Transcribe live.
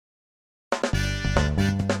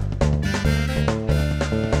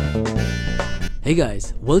Hey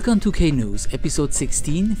guys, welcome to K News episode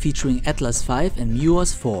 16 featuring Atlas 5 and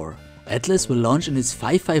MUOS-4. Atlas will launch in its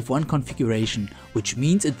 551 configuration, which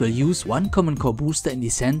means it will use one common core booster in the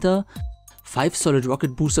center, 5 solid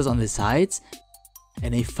rocket boosters on the sides,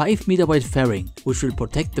 and a 5 meter wide fairing, which will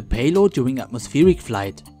protect the payload during atmospheric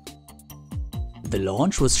flight. The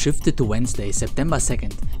launch was shifted to Wednesday, September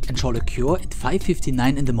 2nd and shall occur at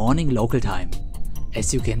 5:59 in the morning local time.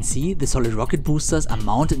 As you can see, the solid rocket boosters are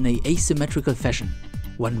mounted in an asymmetrical fashion.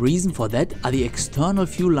 One reason for that are the external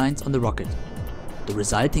fuel lines on the rocket. The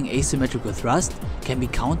resulting asymmetrical thrust can be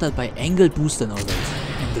countered by angled booster nozzles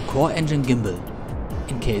and the core engine gimbal.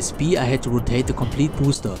 In KSP I had to rotate the complete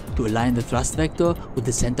booster to align the thrust vector with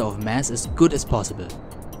the center of mass as good as possible.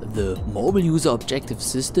 The Mobile User Objective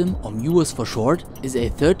System, or MUOS for short, is a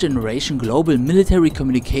third-generation global military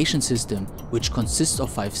communication system which consists of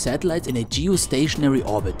 5 satellites in a geostationary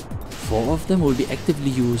orbit. 4 of them will be actively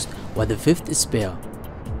used, while the 5th is spare.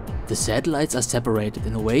 The satellites are separated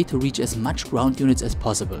in a way to reach as much ground units as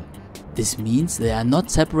possible. This means they are not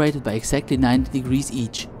separated by exactly 90 degrees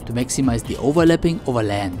each to maximize the overlapping over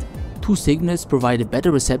land. 2 signals provide a better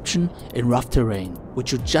reception in rough terrain,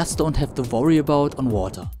 which you just don't have to worry about on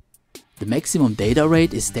water. The maximum data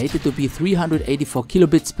rate is stated to be 384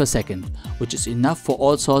 kilobits per second, which is enough for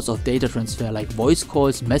all sorts of data transfer like voice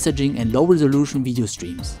calls, messaging and low resolution video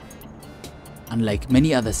streams. Unlike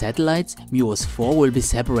many other satellites, MUOS-4 will be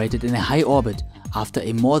separated in a high orbit after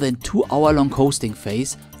a more than 2-hour-long coasting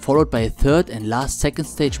phase, followed by a third and last second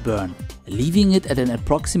stage burn, leaving it at an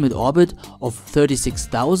approximate orbit of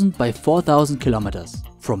 36,000 by 4,000 kilometers.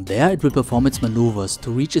 From there it will perform its maneuvers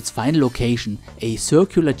to reach its final location, a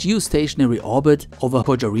circular geostationary orbit over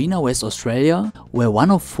Kojarina, West Australia, where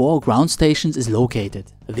one of 4 ground stations is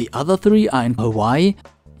located. The other 3 are in Hawaii,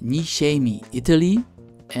 Nishimi, Italy,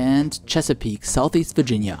 and Chesapeake, Southeast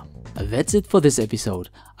Virginia. That's it for this episode.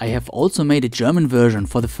 I have also made a German version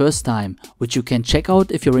for the first time, which you can check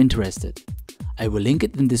out if you're interested. I will link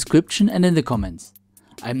it in the description and in the comments.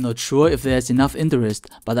 I'm not sure if there's enough interest,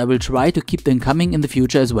 but I will try to keep them coming in the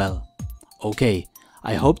future as well. Okay,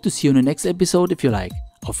 I hope to see you in the next episode if you like.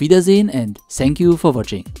 Auf Wiedersehen and thank you for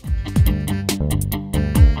watching.